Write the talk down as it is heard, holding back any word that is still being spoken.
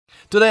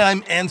Today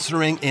I'm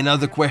answering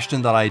another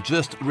question that I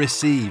just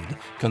received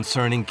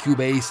concerning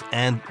Cubase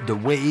and the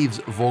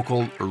Waves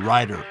Vocal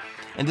Writer.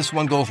 And this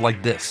one goes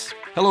like this.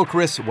 Hello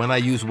Chris, when I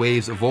use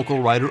Waves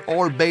Vocal Writer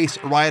or Bass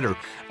Writer,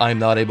 I'm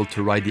not able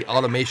to write the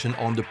automation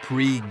on the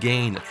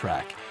pre-gain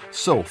track.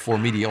 So for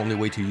me, the only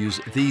way to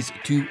use these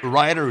two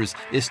writers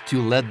is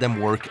to let them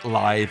work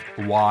live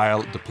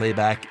while the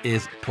playback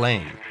is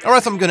playing. All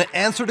right, so I'm going to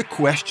answer the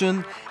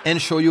question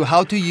and show you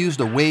how to use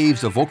the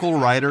Waves Vocal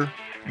Writer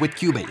with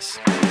Cubase.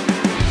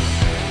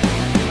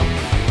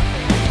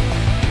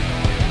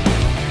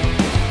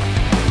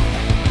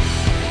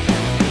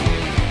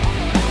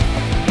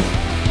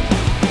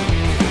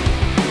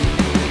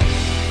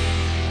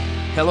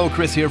 Hello,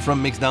 Chris here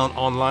from MIXDOWN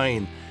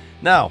Online.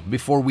 Now,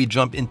 before we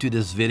jump into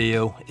this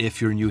video,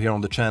 if you're new here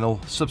on the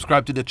channel,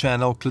 subscribe to the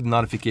channel, click the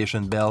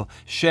notification bell,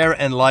 share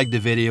and like the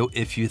video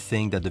if you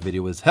think that the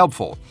video is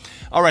helpful.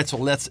 All right, so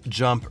let's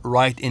jump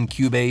right in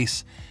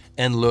Cubase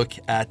and look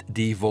at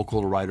the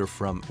vocal writer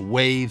from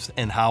Waves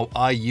and how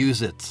I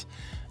use it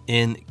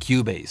in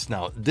Cubase.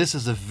 Now, this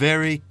is a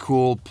very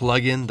cool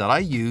plugin that I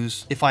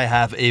use if I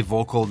have a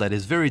vocal that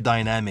is very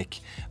dynamic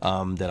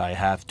that I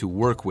have to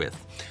work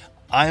with.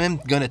 I'm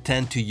going to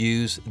tend to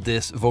use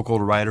this vocal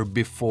writer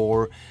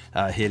before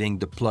hitting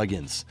the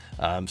plugins.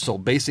 So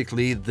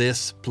basically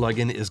this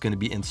plugin is going to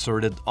be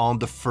inserted on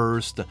the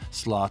first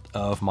slot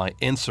of my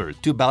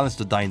insert to balance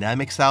the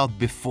dynamics out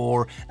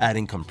before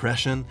adding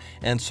compression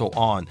and so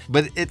on.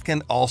 But it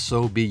can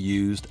also be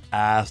used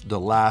as the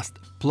last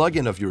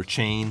plugin of your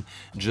chain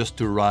just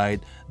to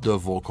ride the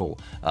vocal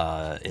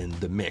in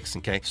the mix,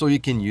 okay? So you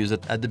can use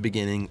it at the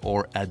beginning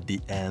or at the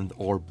end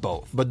or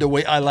both. But the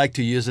way I like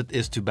to use it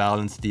is to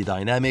balance the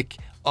dynamic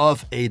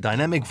of a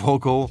dynamic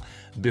vocal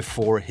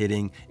before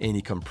hitting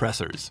any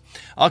compressors.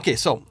 Okay,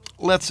 so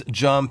let's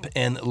jump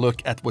and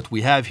look at what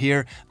we have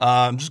here.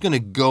 I'm just gonna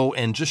go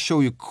and just show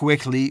you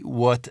quickly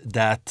what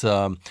that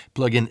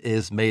plugin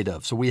is made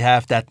of. So we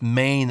have that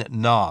main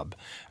knob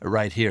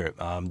right here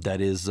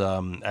that is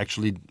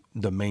actually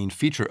the main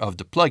feature of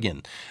the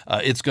plugin.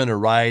 It's gonna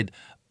ride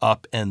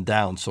up and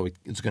down, so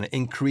it's going to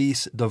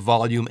increase the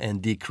volume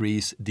and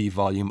decrease the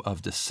volume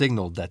of the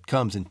signal that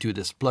comes into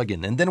this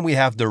plugin. And then we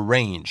have the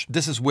range.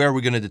 This is where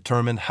we're going to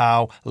determine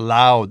how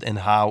loud and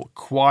how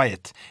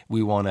quiet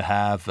we want to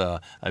have.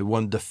 I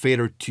want the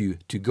fader to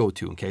go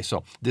to. Okay,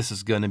 so this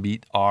is going to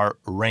be our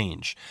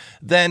range.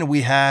 Then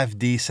we have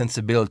the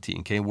sensibility.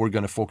 Okay, we're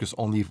going to focus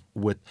only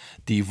with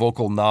the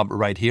vocal knob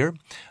right here.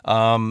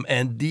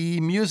 And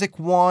the music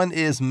one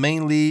is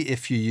mainly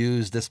if you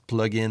use this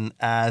plugin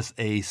as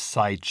a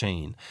side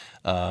chain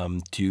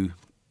to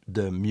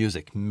the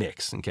music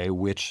mix, okay,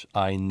 which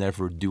I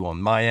never do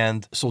on my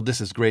end. So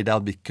this is grayed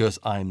out because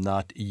I'm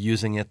not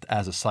using it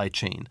as a side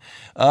chain.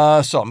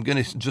 So I'm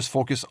going to just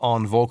focus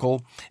on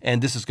vocal,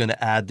 and this is going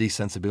to add the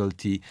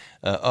sensibility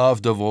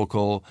of the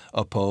vocal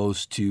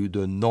opposed to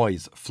the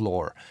noise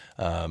floor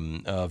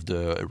of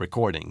the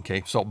recording,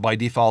 okay? So by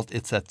default,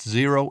 it's at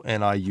 0,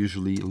 and I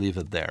usually leave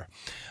it there.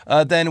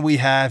 Then we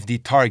have the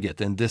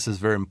target, and this is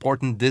very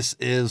important. This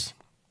is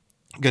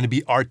going to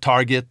be our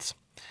target,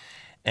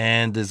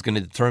 and is going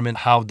to determine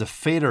how the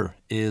fader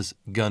is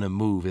going to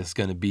move. It's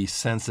going to be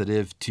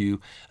sensitive to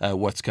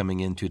what's coming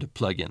into the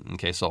plugin.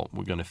 Okay, so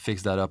we're going to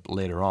fix that up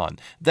later on.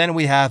 Then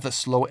we have a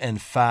slow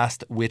and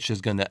fast, which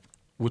is going to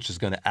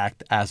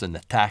act as an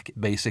attack,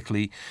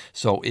 basically.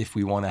 So if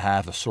we want to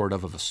have a sort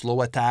of a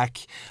slow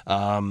attack,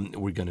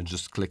 we're going to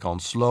just click on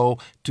slow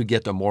to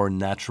get a more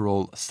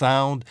natural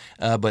sound.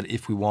 But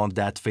if we want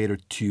that fader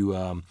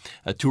to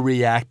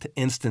react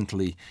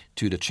instantly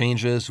to the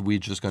changes, we're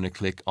just going to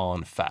click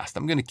on fast.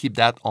 I'm going to keep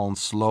that on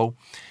slow.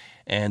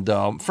 And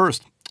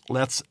first,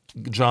 let's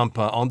jump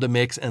on the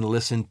mix and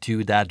listen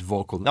to that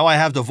vocal. Now I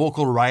have the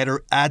vocal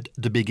writer at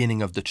the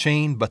beginning of the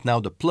chain, but now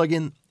the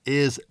plugin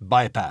is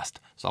bypassed.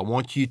 So I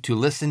want you to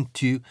listen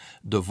to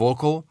the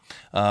vocal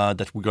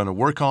that we're going to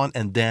work on,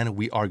 and then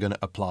we are going to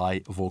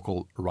apply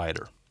vocal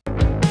writer.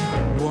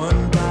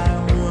 One by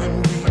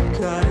one we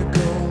gotta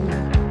go.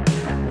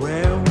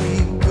 Where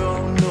we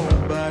go,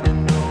 nobody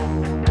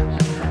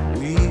knows.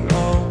 We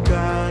all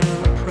got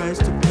a price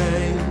to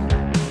pay.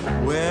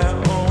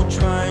 We're all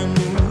trying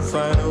to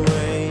find a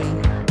way.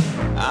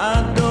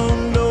 I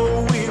don't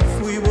know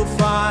if we will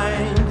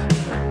find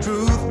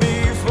truth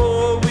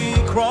before we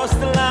cross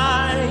the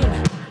line.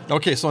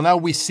 Okay, so now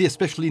we see,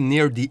 especially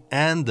near the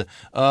end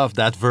of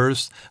that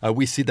verse,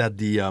 we see that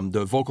the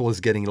vocal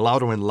is getting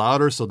louder and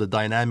louder, so the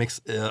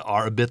dynamics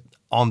are a bit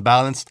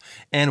unbalanced,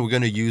 and we're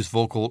going to use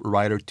vocal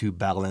writer to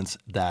balance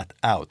that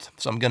out.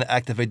 So I'm going to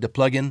activate the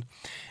plugin,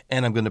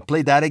 and I'm going to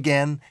play that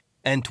again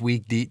and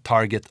tweak the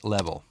target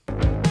level.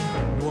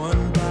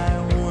 One by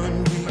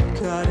one we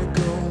gotta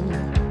go.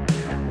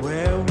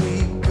 Where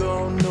we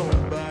go,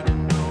 nobody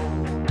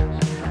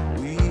knows.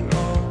 We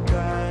all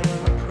got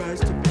a price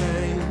to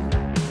pay.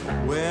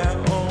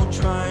 We're all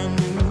trying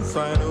to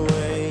find a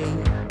way.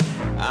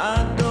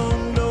 I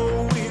don't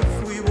know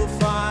if we will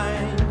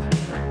find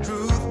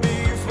truth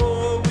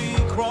before we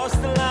cross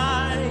the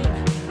line.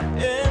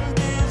 And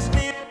this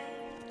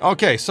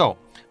Okay, so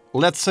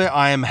let's say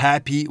I am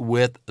happy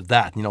with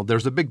that. You know,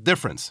 there's a big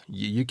difference.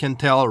 You can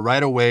tell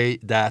right away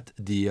that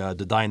the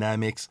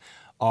dynamics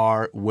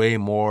are way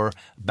more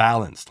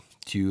balanced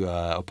to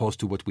opposed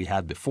to what we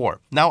had before.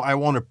 Now I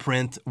want to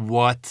print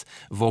what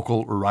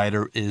Vocal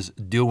Writer is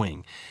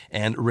doing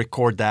and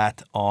record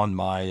that on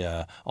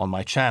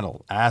my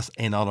channel as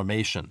an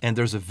automation. And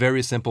there's a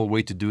very simple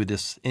way to do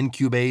this in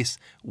Cubase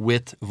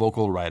with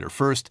Vocal Writer.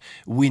 First,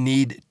 we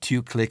need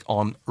to click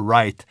on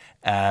Write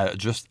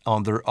just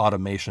under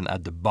automation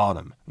at the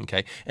bottom.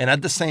 Okay, and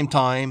at the same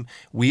time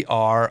we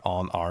are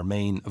on our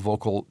main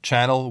vocal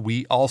channel,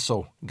 we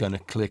also gonna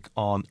click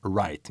on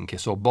Write. Okay,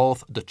 so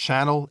both the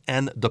channel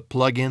and the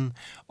plugin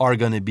are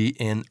gonna be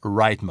in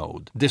write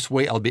mode. This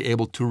way I'll be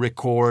able to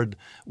record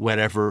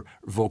whatever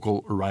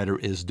Vocal Writer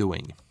is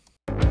doing.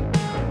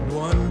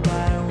 One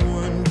by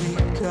one we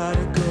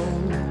gotta go.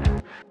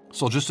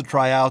 So just to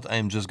try out,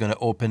 I'm just going to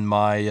open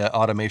my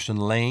automation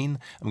lane.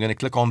 I'm going to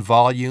click on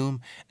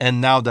volume.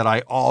 And now that I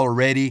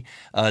already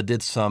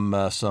did some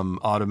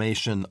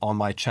automation on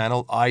my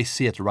channel, I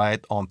see it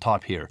right on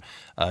top here.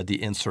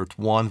 The insert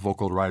 1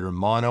 Vocal Writer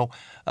mono.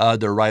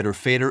 The writer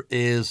fader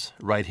is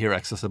right here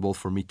accessible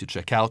for me to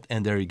check out.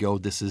 And there you go.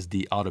 This is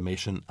the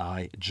automation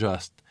I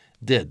just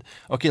did.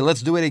 Okay,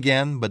 let's do it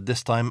again, but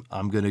this time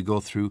I'm going to go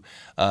through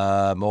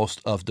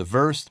most of the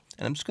verse,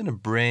 and I'm just going to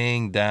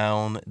bring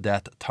down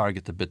that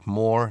target a bit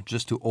more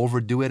just to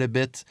overdo it a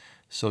bit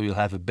so you'll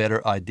have a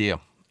better idea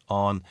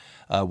on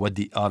what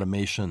the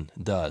automation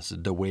does,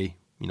 the way,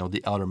 you know,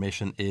 the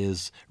automation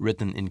is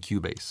written in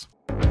Cubase.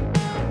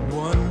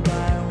 One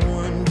by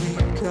one we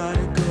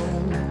gotta go.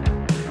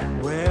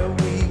 Where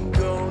we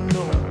go,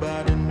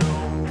 nobody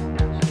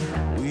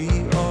knows.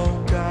 We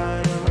all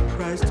got a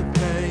price to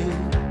pay.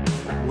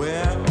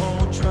 We're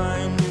all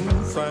trying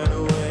to find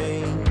a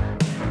way.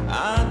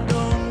 I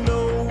don't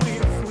know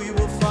if we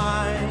will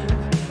find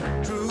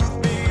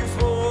truth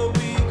before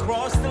we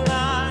cross the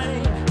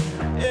line.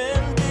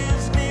 End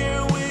is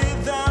near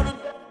without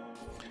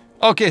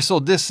a... Okay, so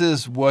this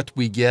is what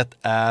we get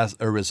as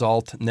a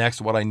result. Next,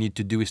 what I need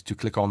to do is to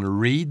click on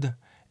Read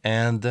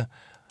and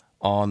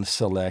on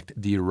Select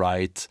the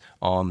Write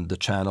on the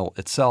channel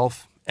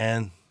itself.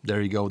 And there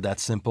you go,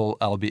 that's simple.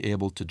 I'll be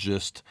able to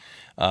just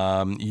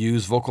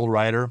use Vocal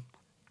Writer,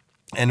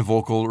 and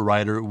Vocal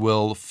Writer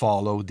will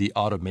follow the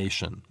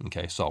automation.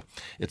 Okay, so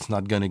it's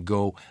not going to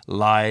go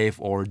live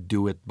or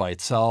do it by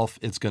itself.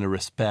 It's going to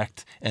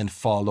respect and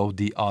follow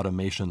the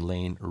automation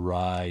lane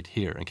right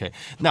here. Okay,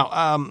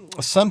 now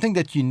something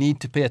that you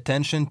need to pay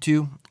attention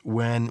to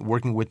when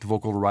working with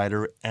Vocal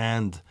Writer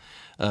and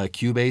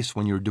Cubase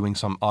when you're doing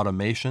some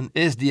automation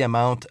is the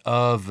amount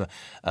of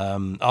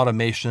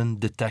automation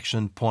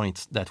detection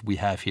points that we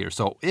have here.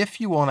 So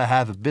if you want to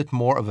have a bit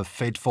more of a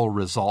faithful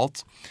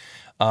result,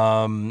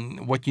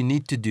 what you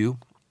need to do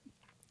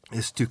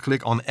is to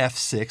click on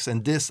F6,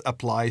 and this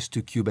applies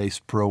to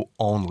Cubase Pro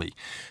only.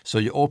 So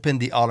you open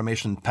the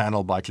automation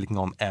panel by clicking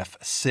on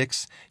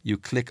F6, you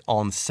click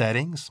on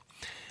Settings.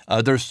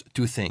 There's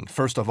two things.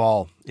 First of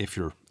all, if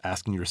you're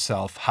asking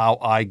yourself how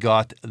I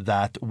got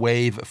that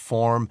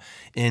waveform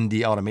in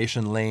the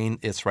automation lane,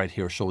 it's right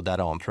here, Show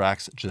Data on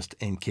Tracks, just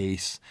in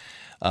case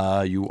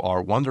you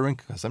are wondering,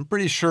 because I'm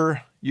pretty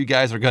sure you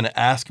guys are going to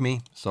ask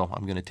me, so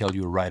I'm going to tell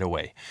you right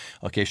away.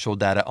 Okay, Show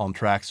Data on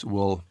Tracks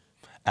will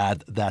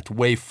add that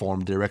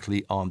waveform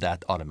directly on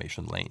that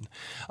automation lane.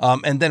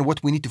 And then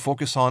what we need to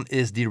focus on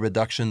is the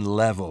reduction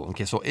level.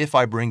 Okay, so if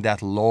I bring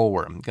that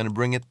lower, I'm going to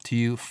bring it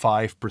to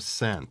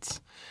 5%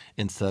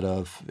 instead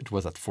of, it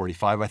was at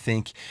 45, I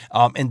think.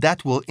 And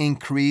that will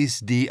increase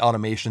the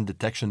automation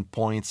detection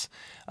points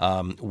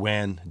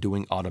when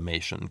doing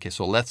automation. Okay,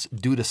 so let's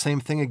do the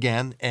same thing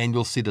again, and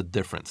you'll see the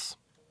difference.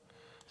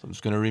 So I'm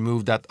just going to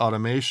remove that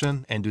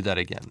automation and do that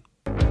again.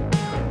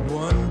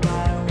 One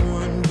by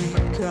one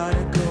we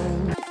gotta go.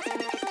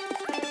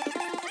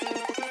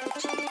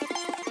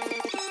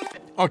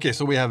 Okay,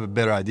 so we have a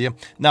better idea.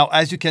 Now,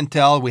 as you can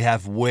tell, we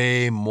have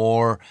way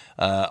more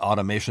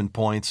automation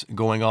points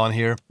going on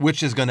here,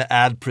 which is going to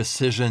add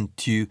precision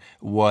to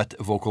what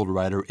Vocal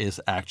Writer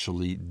is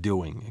actually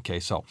doing. Okay,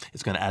 so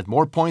it's going to add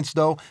more points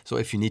though. So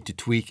if you need to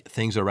tweak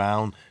things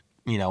around,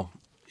 you know,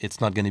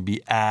 it's not going to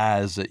be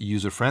as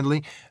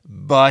user-friendly,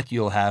 but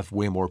you'll have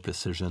way more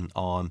precision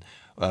on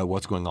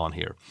what's going on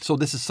here. So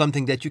this is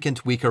something that you can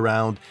tweak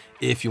around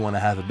if you want to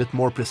have a bit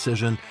more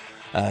precision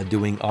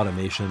doing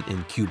automation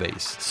in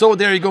Cubase. So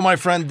there you go, my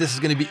friend. This is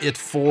going to be it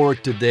for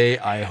today.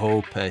 I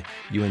hope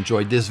you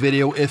enjoyed this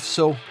video. If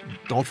so,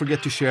 don't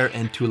forget to share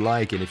and to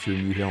like. And if you're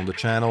new here on the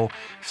channel,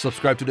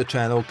 subscribe to the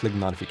channel, click the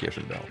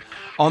notification bell.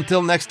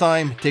 Until next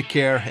time, take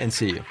care and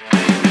see you.